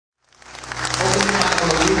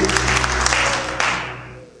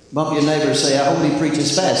Bump your neighbor and say, I hope he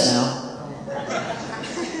preaches fast now.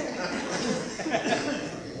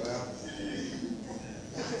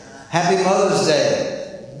 Happy Mother's Day.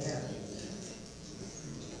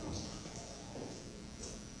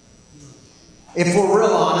 If we're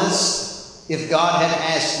real honest, if God had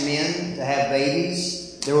asked men to have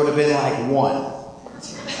babies, there would have been like one.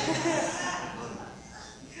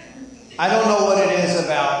 I don't know what it is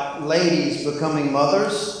about ladies becoming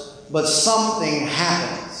mothers, but something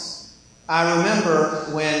happens. I remember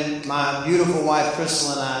when my beautiful wife,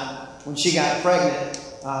 Crystal, and I, when she got pregnant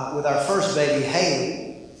with our first baby,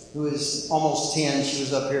 Haley, who is almost 10, she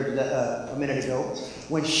was up here a minute ago.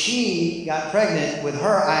 When she got pregnant with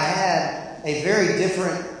her, I had a very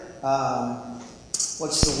different,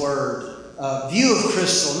 view of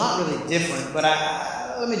Crystal. Not really different, but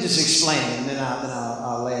let me just explain it, and then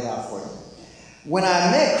I'll lay it out for you. When I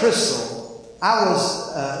met Crystal, I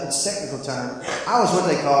was, it's technical term, I was what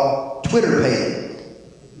they call Twitter-pated.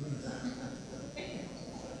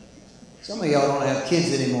 Some of y'all don't have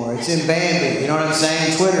kids anymore. It's in Bambi. You know what I'm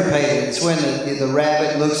saying? Twitter-pated. It's when the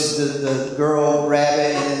rabbit looks at the girl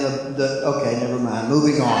rabbit and then okay, never mind.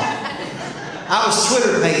 Moving on. I was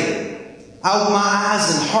Twitter-pated. My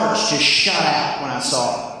eyes and hearts just shot out when I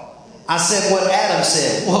saw it. I said what Adam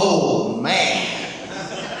said. Whoa, man.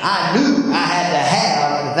 I knew I had to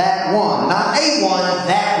have that one. Not a one,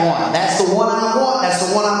 that one. That's the one I want. That's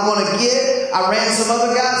the one I'm going to get. I ran some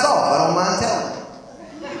other guys off. I don't mind telling you.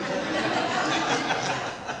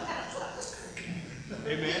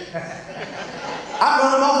 I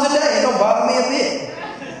run them off today. It don't bother me a bit.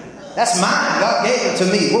 That's mine. God gave it to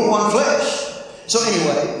me. We're one flesh. So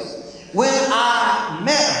anyways, when I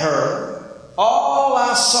met her, all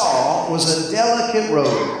I saw was a delicate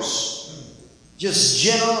rose. Just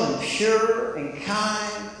gentle and pure and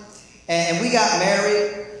kind. And we got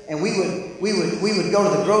married, and we would go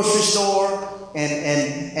to the grocery store,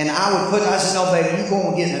 and I said, no, baby, you go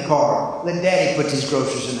and get in the car. Let Daddy put these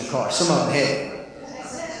groceries in the car. Some of them heavy.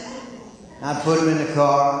 I'd put them in the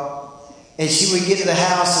car, and she would get to the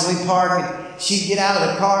house, and we'd park, and she'd get out of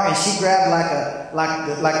the car, and she'd grab like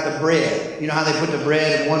the bread. You know how they put the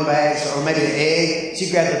bread in one bag, or maybe the egg? She'd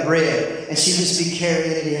grab the bread, and she'd just be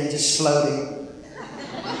carrying it in, just floating.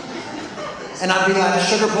 And I'd be like,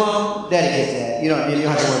 sugar plum? Daddy, get that. You don't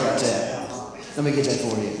have to worry about that. Let me get that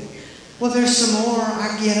for you. Well, there's some more.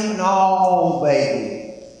 I get them. No,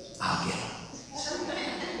 baby. I'll get them.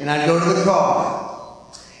 And I'd go to the car.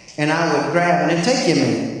 And I would grab, and it'd take you a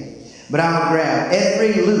minute, but I would grab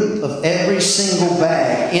every loop of every single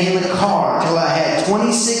bag in the car till I had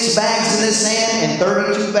 26 bags in this hand and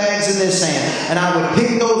 32 bags in this hand. And I would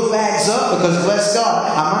pick those bags up because, bless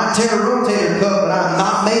God, I might tear a rotator cuff, but I'm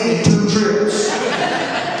not making 2 trips.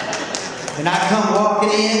 And I'd come walking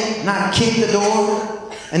in, and I'd kick the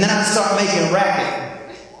door, and then I'd start making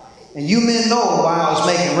racket. And you men know why I was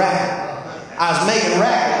making racket. I was making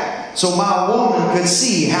racket so my woman could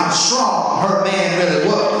see how strong her man really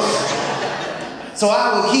was. So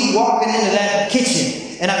I would keep walking into that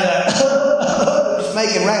kitchen, and I'd be like, just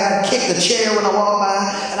making racket. I'd kick the chair when I walk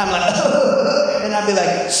by, and I'm like, and I'd be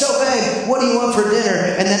like, so babe, what do you want for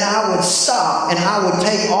dinner? And then I would stop, and I would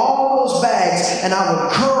take all those bags, and I would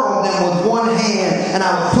curl them with one hand, and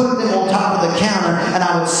I would put them on top of the counter, and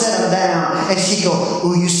I would set them down, and she'd go,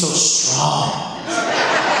 ooh, you're so strong.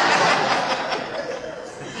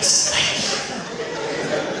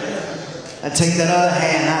 I'd take that other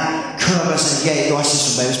hand, I'd curl up and say, yeah, watch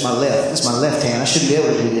this one, baby. It's my left. It's my left hand. I shouldn't be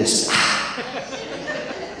able to do this.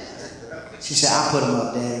 She said, I'll put them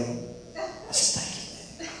up, Daddy. I said,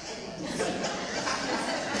 thank you.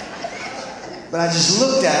 But I just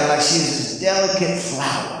looked at her like she was this delicate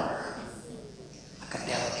flower. Like a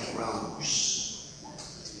delicate rose.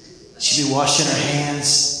 She'd be washing her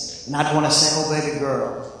hands, and I'd want to say, oh, baby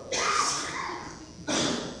girl,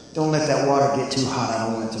 don't let that water get too hot. I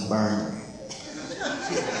don't want it to burn you.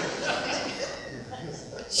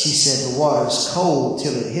 She said, the water's cold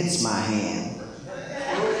till it hits my hand.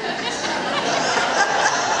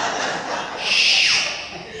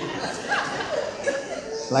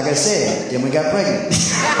 Like I said, then we got pregnant.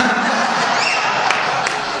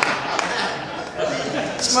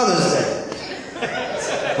 It's Mother's Day.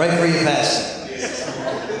 Pray for your pastor.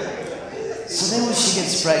 So then when she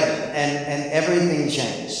gets pregnant, and everything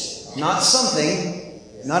changed. Not something,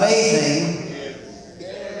 not a thing.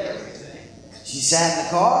 She sat in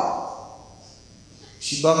the car,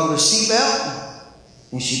 she buckled her seatbelt,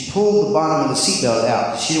 and she pulled the bottom of the seatbelt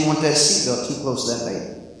out. She didn't want that seatbelt too close to that baby.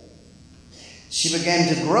 She began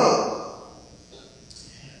to grow.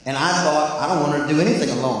 And I thought, I don't want her to do anything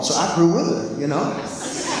alone. So I grew with her, you know.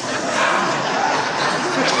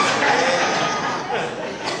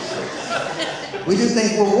 We do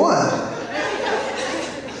think we're one.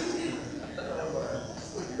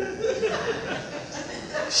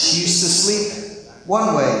 She used to sleep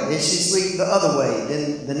one way, then she'd sleep the other way.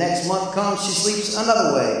 Then the next month comes, she sleeps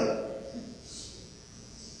another way.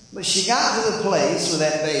 But she got to the place with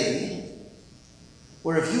that baby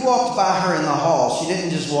where if you walked by her in the hall, she didn't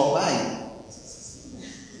just walk by you.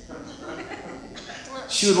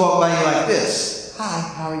 She would walk by you like this. Hi,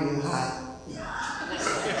 how are you? Hi.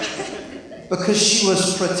 Because she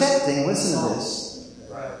was protecting, listen to this,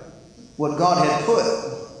 what God had put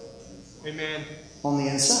on the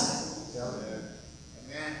inside.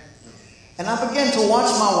 And I began to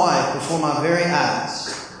watch my wife before my very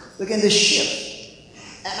eyes begin to shift.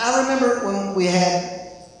 And I remember when we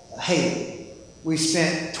had Haley, we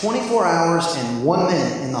spent 24 hours and 1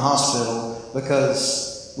 minute in the hospital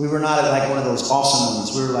because we were not at like one of those awesome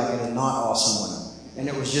ones. We were like at a not awesome one. And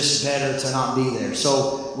it was just better to not be there.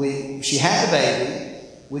 So she had the baby.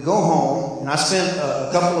 We go home, and I spent a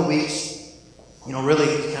couple of weeks,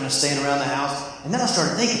 really kind of staying around the house. And then I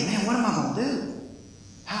started thinking, man, what am I going to do?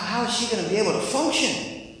 How is she going to be able to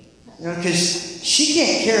function? Because she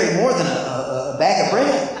can't carry more than a bag of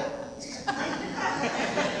bread.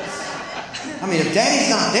 I mean, if Daddy's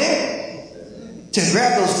not there to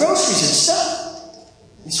grab those groceries and stuff.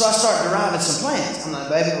 And so I started deriving some plans. I'm like,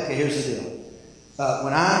 baby, okay, here's the deal.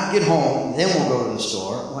 When I get home, then we'll go to the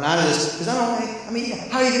store. When I do this, because how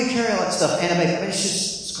are you going to carry all that stuff? And baby,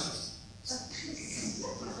 it's crazy.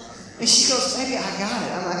 And she goes, baby, I got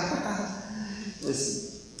it. I'm like, listen.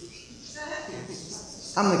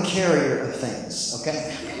 I'm the carrier of things,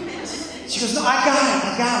 okay? She goes, no, I got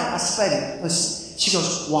it. I said, baby, listen. She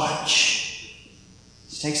goes, watch.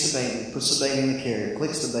 She takes the baby, puts the baby in the carrier,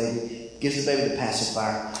 clicks the baby, gives the baby the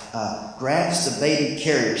pacifier, grabs the baby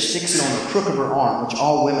carrier, sticks it on the crook of her arm, which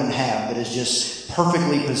all women have, that is just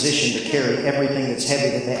perfectly positioned to carry everything that's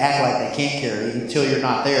heavy that they act like they can't carry until you're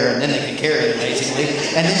not there, and then they can carry it amazingly.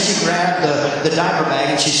 And then she grabbed the diaper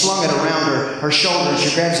bag and she slung it around her shoulders.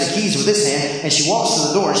 She grabs the keys with this hand and she walks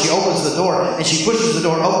to the door and she opens the door and she pushes the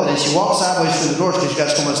door open and she walks sideways through the doors because she's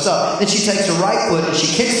got so much stuff. Then she takes her right foot and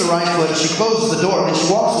she kicks the right foot and she closes the door and she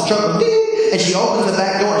walks the truck and she opens the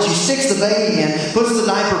back door and she sticks the baby in, puts the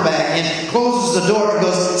diaper bag in, closes the door and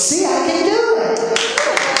goes, see, I can do it.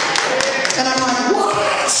 And I'm like,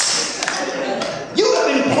 what? You have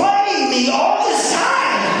been playing me all this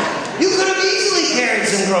time. You could have easily carried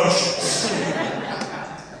some groceries.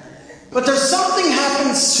 But there's something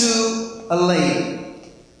happens to a lady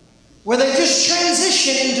where they just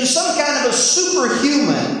transition into some kind of a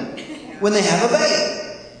superhuman when they have a baby.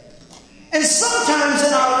 And sometimes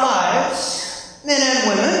in our lives, men and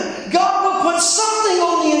women, God will put something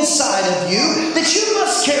on the inside of you that you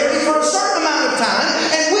must carry for a certain amount of time.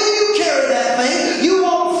 And when you carry that thing, you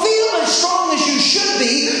won't feel as strong as you should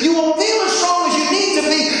be. You won't feel as strong as you need to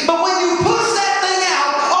be. But when you push that thing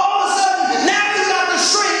out, all of a sudden, now you've got the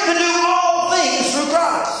strength to do all things through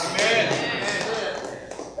Christ. Amen.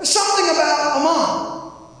 There's something about a mom.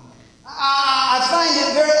 I find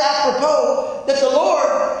it very apropos that the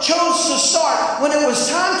Lord chose to start when it was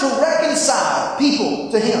time to reconcile people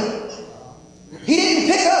to Him. He didn't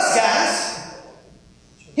pick us, guys.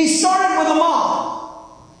 He started with a mom.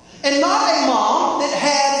 And not a mom that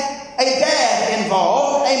had a dad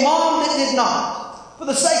involved, a mom that did not. For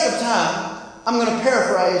the sake of time, I'm going to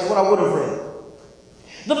paraphrase what I would have read.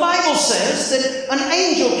 The Bible says that an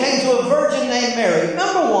angel came to a virgin named Mary.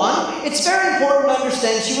 Number one, it's very important to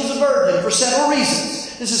understand she was a virgin for several reasons.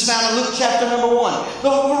 This is found in Luke chapter number 1.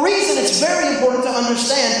 The reason it's very important to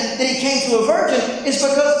understand that he came to a virgin is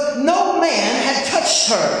because no man had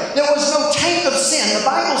touched her. There was no taint of sin. The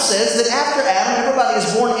Bible says that after Adam, everybody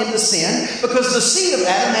is born into sin because the seed of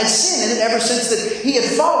Adam had sin in it ever since that he had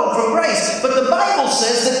fallen from grace. But the Bible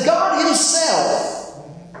says that God Himself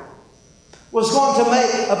was going to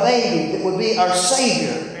make a baby that would be our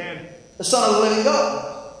Savior, the Son of the living God.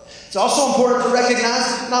 It's also important to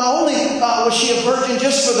recognize not only was she a virgin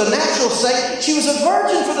just for the natural sake, she was a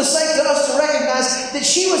virgin for the sake of us to recognize that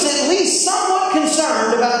she was at least somewhat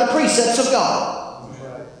concerned about the precepts of God.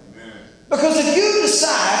 Because if you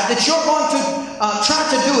decide that you're going to try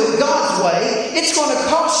to do it God's way, it's going to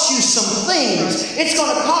cost you some things. It's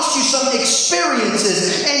going to cost you some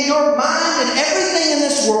experiences. And your mind and everything in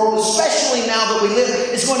this world, especially now that we live,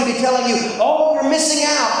 is going to be telling you, oh, you're missing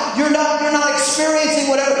out. You're not experiencing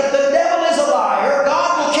whatever. The devil is a liar.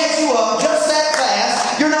 God will catch you up just that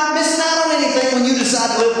fast. You're not missing out on anything when you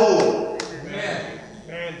decide to live holy.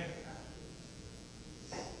 Amen.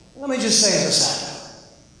 Let me just say this.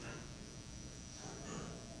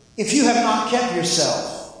 If you have not kept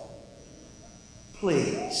yourself,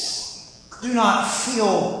 please Do not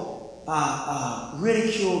feel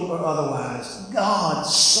ridiculed or otherwise. God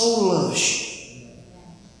so loves you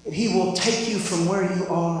that He will take you from where you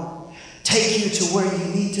are, take you to where you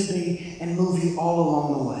need to be, and move you all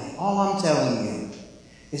along the way. All I'm telling you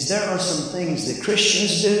is there are some things that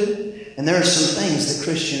Christians do, and there are some things that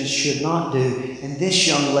Christians should not do. And this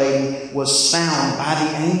young lady was found by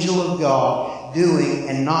the angel of God doing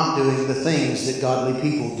and not doing the things that godly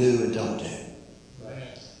people do and don't do.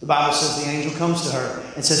 The Bible says the angel comes to her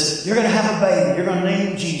and says, you're going to have a baby. You're going to name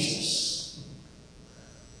him Jesus.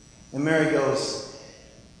 And Mary goes,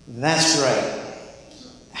 that's great.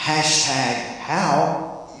 Hashtag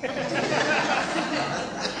how?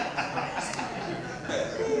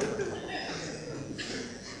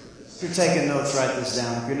 If you're taking notes, write this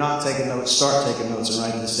down. If you're not taking notes, start taking notes and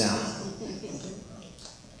write this down.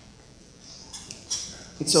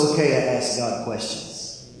 It's okay to ask God questions.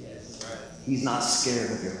 He's not scared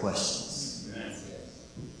of your questions.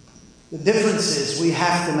 The difference is we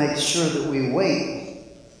have to make sure that we wait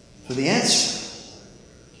for the answer.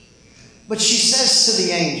 But she says to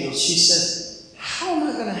the angel, she says, how am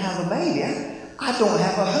I going to have a baby? I don't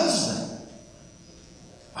have a husband.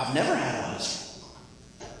 I've never had a husband.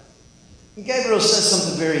 And Gabriel says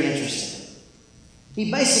something very interesting. He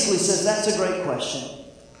basically says, that's a great question.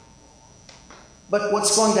 But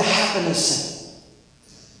what's going to happen is simple.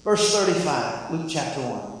 Verse 35, Luke chapter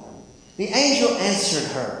 1. The angel answered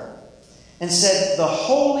her and said, the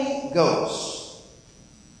Holy Ghost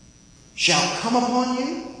shall come upon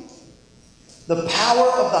you. The power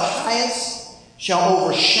of the highest shall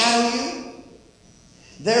overshadow you.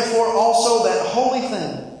 Therefore also that holy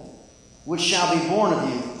thing which shall be born of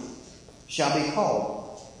you shall be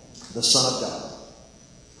called the Son of God.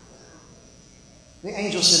 The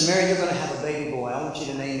angel said, Mary, you're going to have a baby boy. I want you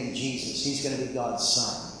to name him Jesus. He's going to be God's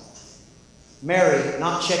son. Mary,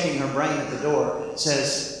 not checking her brain at the door,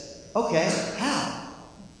 says, okay, how?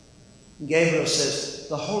 And Gabriel says,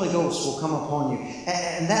 the Holy Ghost will come upon you.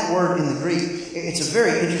 And that word in the Greek, it's a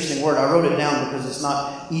very interesting word. I wrote it down because it's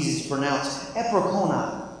not easy to pronounce.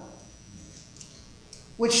 Eprokona.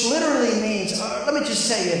 Which literally means, let me just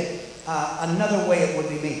tell you another way it would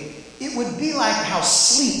be mean. It would be like how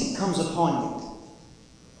sleep comes upon you.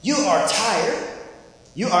 You are tired.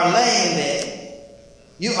 You are laying in bed.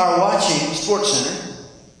 You are watching SportsCenter.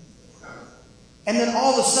 And then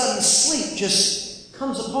all of a sudden sleep just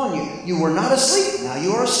comes upon you. You were not asleep. Now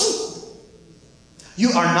you are asleep. You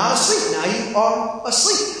are not asleep. Now you are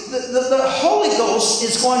asleep. The Holy Ghost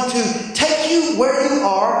is going to take you where you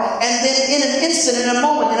are, and then in an instant, in a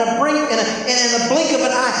moment, in a blink of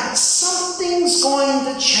an eye, something's going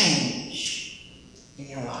to change in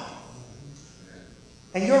your life.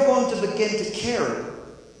 And you're going to begin to carry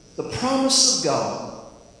the promise of God,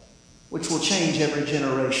 which will change every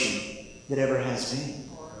generation that ever has been.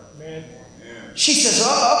 Amen. She says,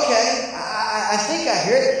 oh, okay, I think I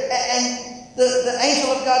hear it. And the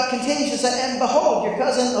angel of God continues to say, and behold, your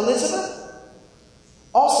cousin Elizabeth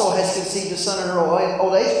also has conceived a son in her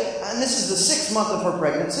old age. And this is the 6th month of her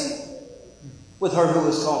pregnancy with her who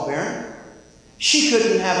was called barren. She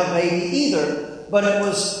couldn't have a baby either. But it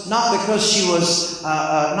was not because she was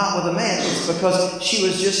not with a man. It's because she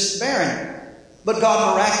was just barren. But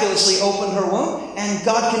God miraculously opened her womb. And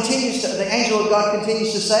the angel of God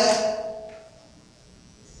continues to say,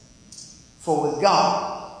 for with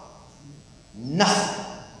God, nothing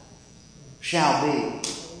shall be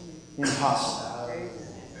impossible.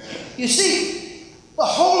 You see, the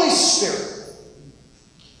Holy Spirit.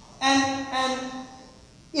 And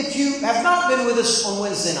if you have not been with us on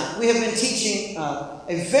Wednesday night, we have been teaching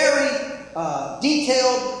a very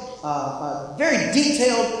detailed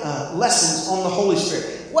lessons on the Holy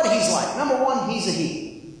Spirit. What He's like. Number one, He's a He.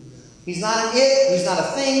 He's not an it. He's not a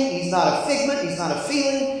thing. He's not a figment. He's not a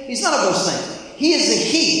feeling. He's none of those things. He is a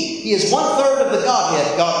He. He is 1/3 of the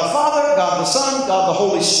Godhead. God the Father, God the Son, God the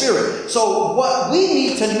Holy Spirit. So what we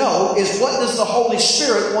need to know is, what does the Holy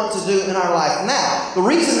Spirit want to do in our life now? The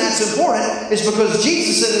reason that's important is because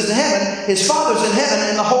Jesus is in heaven, His Father's in heaven,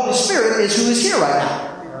 and the Holy Spirit is who is here right now.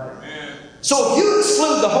 So if you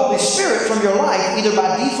exclude the Holy Spirit from your life, either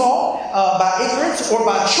by default, by ignorance, or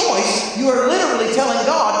by choice, you are literally telling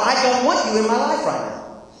God, I don't want you in my life right now.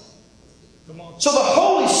 So the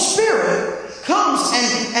Holy Spirit comes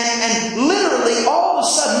and literally all of a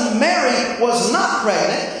sudden Mary was not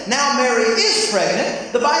pregnant. Now Mary is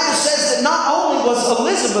pregnant. The Bible says that not only was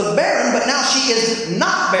Elizabeth barren, but now she is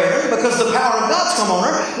not barren because the power of God's come on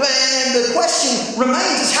her. And the question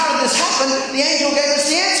remains is, how did this happen? The angel gave us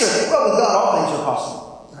the answer. Well, with God all things are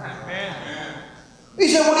possible. Amen. He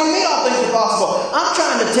said, what do you mean all things are possible? I'm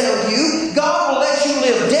trying to tell you, God will let you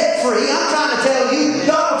live debt set free. I'm trying to tell you,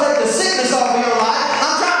 God will take the sickness off of your life.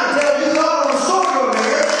 I'm trying to tell you, God will restore your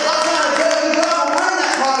marriage. I'm trying to tell you, God will bring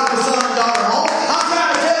that prodigal son and daughter home. I'm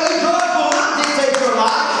trying to tell you, drugs will not dictate your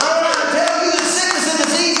life. I'm trying to tell you that sickness and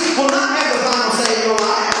disease will not have the final say in your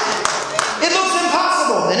life. It looks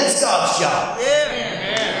impossible, and it's God's job.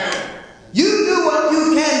 You do what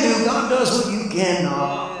you can do. God does what you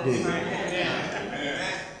cannot do.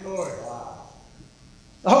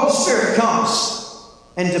 The Holy Spirit comes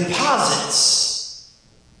and deposits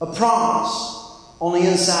a promise on the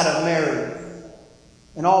inside of Mary.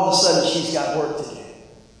 And all of a sudden she's got work to do.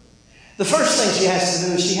 The first thing she has to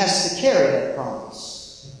do is she has to carry that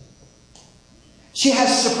promise. She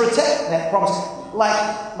has to protect that promise.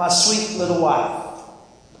 Like my sweet little wife.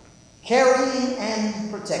 Carrying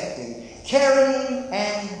and protecting. Carrying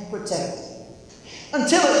and protecting.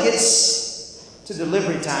 Until it gets to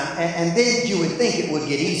delivery time, and then you would think it would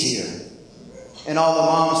get easier. And all the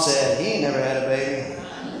moms said, he ain't never had a baby.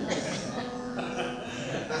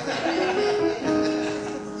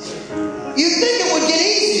 You'd think it would get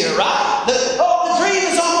easier, right? The dream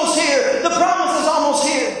is almost here. The promise is almost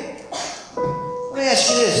here. Let me ask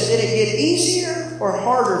you this. Did it get easier or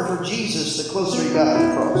harder for Jesus the closer he got to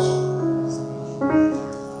the cross?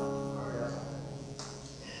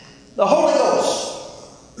 The Holy Ghost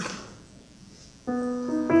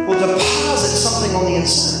will deposit something on the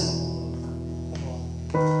inside.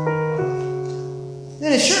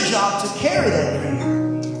 Then it's your job to carry that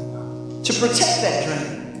dream, to protect that dream.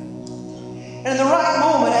 And in the right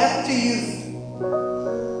moment, after you've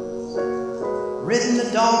ridden the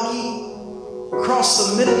donkey across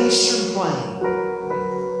the Middle Eastern plain,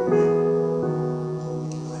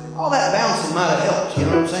 all that bouncing might have helped, you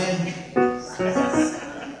know what I'm saying?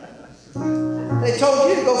 They told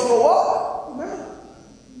you to go for a walk.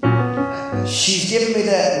 Remember? She's giving me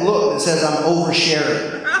that look that says I'm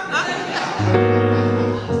oversharing.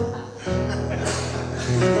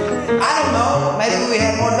 I don't know. Maybe we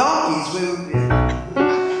had more donkeys.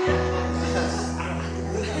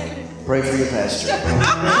 Pray for your pastor.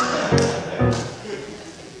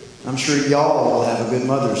 I'm sure y'all will have a good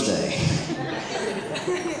Mother's Day.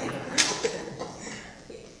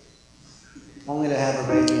 Only to have a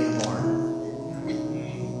baby in the barn.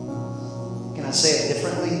 Can I say it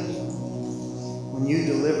differently? When you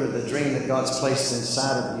deliver the dream that God's placed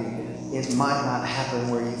inside of you, it might not happen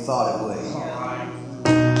where you thought it would.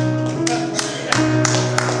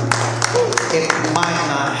 It might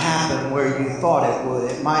not happen where you thought it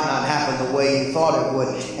would. It might not happen the way you thought it would.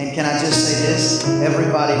 And can I just say this?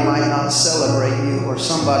 Everybody might not celebrate you, or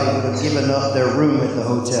somebody would have given up their room at the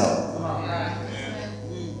hotel.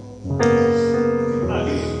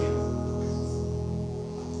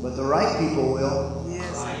 But the right people will.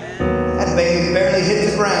 That baby barely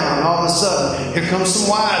hit the ground. All of a sudden, here comes some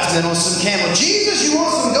wise men on some camel. Jesus, you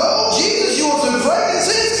want some gold? Jesus, you want some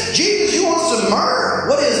frankincense? Jesus, you want some myrrh?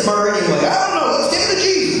 What is myrrh anyway? I don't know. Let's give it to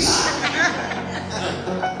Jesus.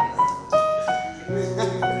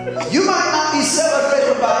 You might not be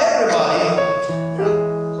celebrated by everybody.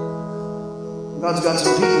 God's got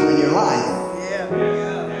some people in your life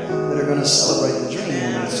that are going to celebrate the dream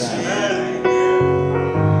on that side.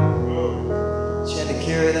 She had to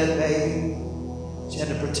carry that baby. She had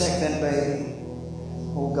to protect that baby.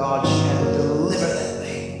 Oh God, she had to deliver that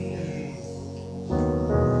baby.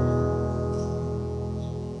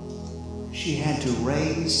 She had to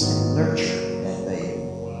raise and nurture that baby.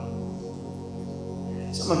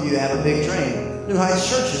 Some of you have a big dream. New Heights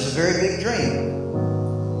Church is a very big dream.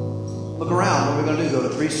 Look around. What are we going to do? Go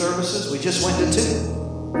to 3 services? We just went to 2.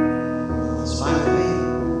 It's fine with me.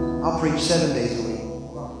 I'll preach 7 days a week.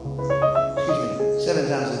 7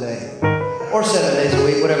 times a day. Or 7 days a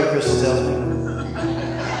week, whatever Crystal tells me.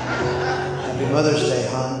 Happy Mother's Day,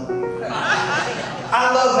 hon.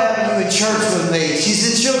 I love having you in church with me. She's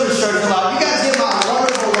in children's church a lot. You guys give my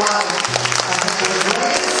wonderful wife. I have the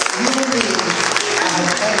greatest human being I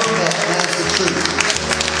have ever met. And that is the truth.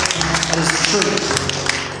 That is the truth.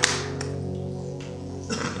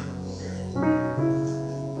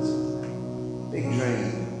 Big dream.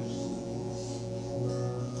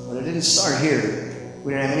 But it didn't start here. We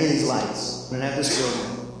didn't have any of these lights. We didn't have this building.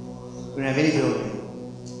 We didn't have any building.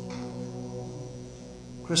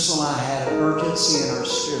 Crystal and I had an urgency in our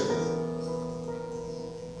spirit.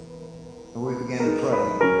 And we began to pray.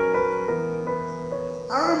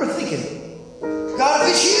 I remember thinking, God, if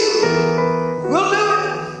it's you, we'll do it.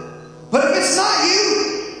 But if it's not you,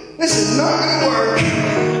 this is not going to work.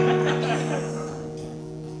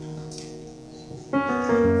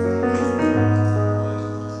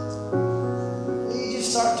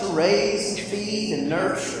 Raise and feed and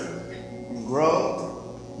nurture and grow.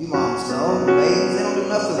 You moms know, babies, they don't do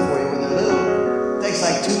nothing for you when they're little. It takes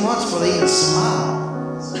like 2 months before they even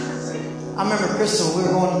smile. I remember Crystal, we were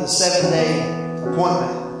going to the 7-day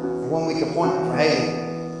appointment, 1-week appointment for Haley.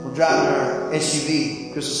 We're driving our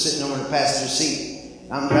SUV. Crystal's sitting over in the passenger seat.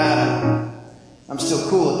 I'm driving. I'm still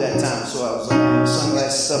cool at that time, so I was like,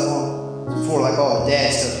 sunglasses stuff on before like all the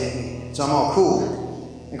dad stuff hit me. So I'm all cool.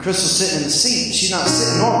 And Crystal's sitting in the seat. She's not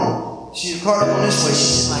sitting normal. She's carved on this way.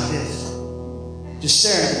 She's sitting like this, just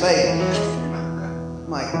staring at the baby. I'm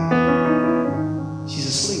like, she's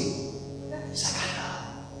asleep. She's like, I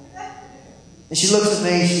know. And she looks at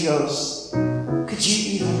me and she goes, could you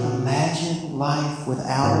even imagine life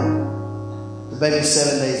without her? The baby's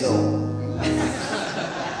 7 days old.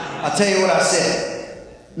 I'll tell you what I said.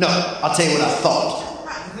 No, I'll tell you what I thought.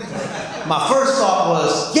 My first thought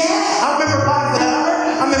was, yeah, I remember life without her.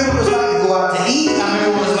 I remember what it was like to go out to eat. I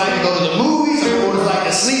remember what it was like to go to the movies. I remember what it was like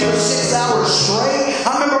to sleep for 6 hours straight.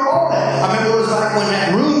 I remember all that. I remember what it was like when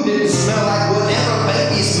that room didn't smell like whatever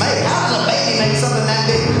babies make. How does a baby make something that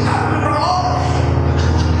big? I remember all that.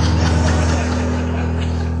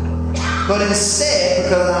 But instead,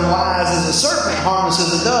 because I'm wise as a serpent, harmless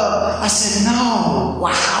as a dove, I said, no,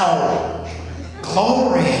 wow,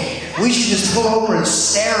 glory. We should just pull over and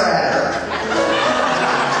stare at her.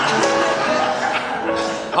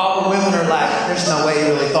 All the women are like, there's no way you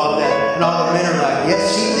really thought that. And all the men are like,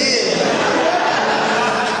 yes, you did.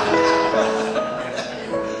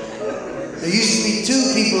 There used to be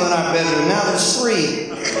 2 people in our bedroom. Now there's 3.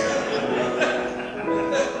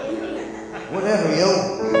 Whatever, yo.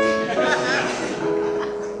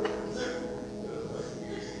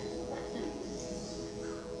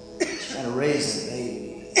 Got to raise the baby.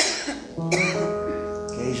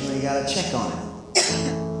 Occasionally you got to check on it.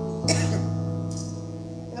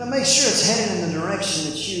 Make sure it's headed in the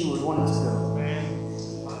direction that you would want it to go.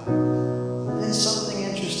 Then something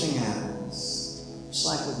interesting happens. Just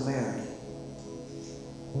like with Mary.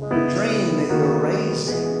 The dream that you're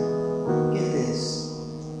raising, get this,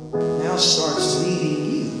 now starts leading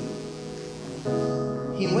you.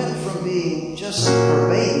 He went from being just her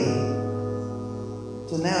baby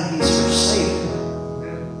to now he's her Savior.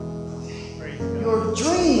 Your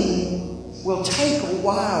dream will take a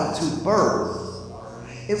while to birth.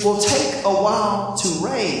 It will take a while to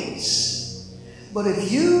raise. But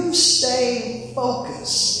if you stay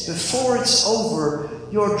focused before it's over,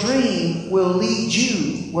 your dream will lead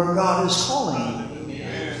you where God is calling you.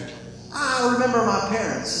 I remember my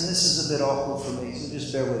parents, and this is a bit awkward for me, so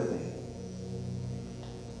just bear with me.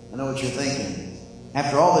 I know what you're thinking.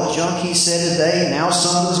 After all the junk he said today, now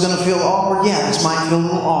something's going to feel awkward. Yeah, this might feel a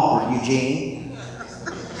little awkward, Eugene.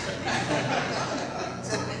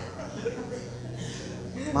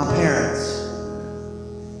 My parents,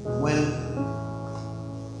 when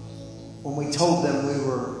we told them we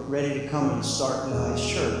were ready to come and start New Heights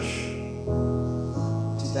Church,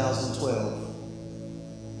 2012,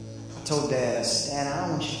 I told Dad, I said, Dad, I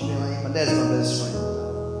don't want you to feel any, my dad's my best friend.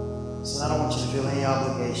 I said, I don't want you to feel any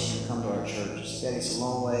obligation to come to our church. I said, Daddy, it's a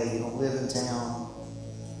long way, you don't live in town,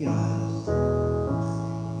 you know how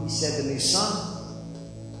it is. He said to me, son,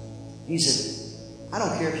 he said, I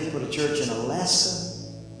don't care if you put a church in Alaska,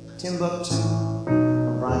 Timbuktu,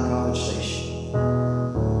 or Bryan College Station.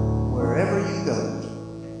 Wherever you go,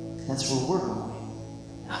 that's where we're going.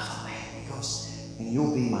 And I thought, man, he goes, and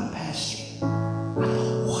you'll be my pastor. I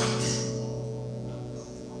thought, what?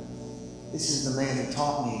 This is the man who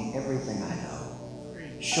taught me everything I know.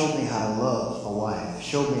 Showed me how to love a wife.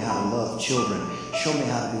 Showed me how to love children. Showed me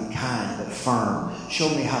how to be kind but firm.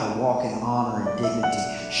 Showed me how to walk in honor and dignity.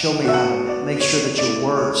 Showed me how to make sure that your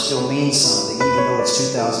word still means something even though it's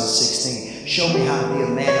 2016. Show me how to be a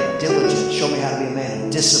man of diligence. Show me how to be a man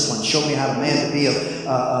of discipline. Show me how to man to be of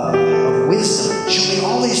wisdom. Show me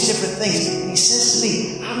all these different things. And he says to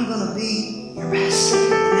me, I'm going to be your pastor.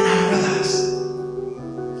 And I realized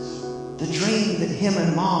the dream that him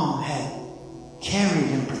and Mom had carried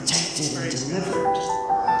and protected and delivered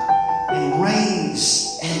and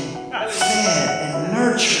raised and fed and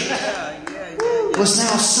nurtured was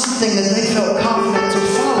now something that they felt confident to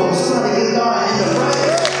follow. Somebody give God a hand of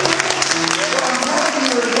praise. What I'm telling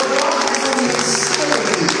you is what God has on the inside of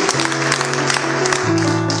you.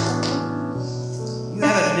 You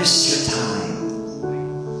haven't missed your time.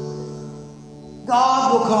 God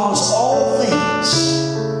will cause all things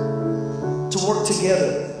to work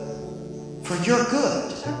together for your good.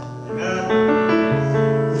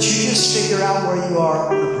 But you just figure out where you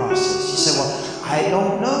are in the process. You say, well, I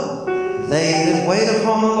don't know. They that wait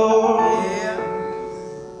upon the Lord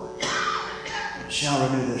shall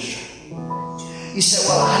renew their strength. You say,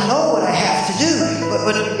 well, I know what I have to do,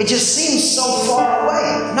 but it just seems so far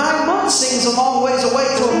away. 9 months seems a long ways away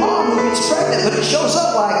to a mom who gets pregnant, but it shows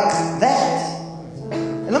up like that.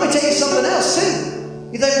 And let me tell you something else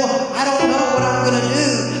too. You think, well, I don't know what I'm going to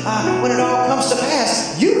do when it all comes to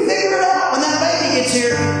pass. You figure it out when that baby gets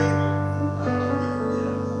here.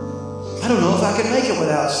 I don't know if I can make it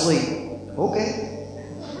without sleep. Okay.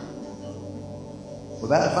 We're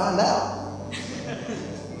about to find out.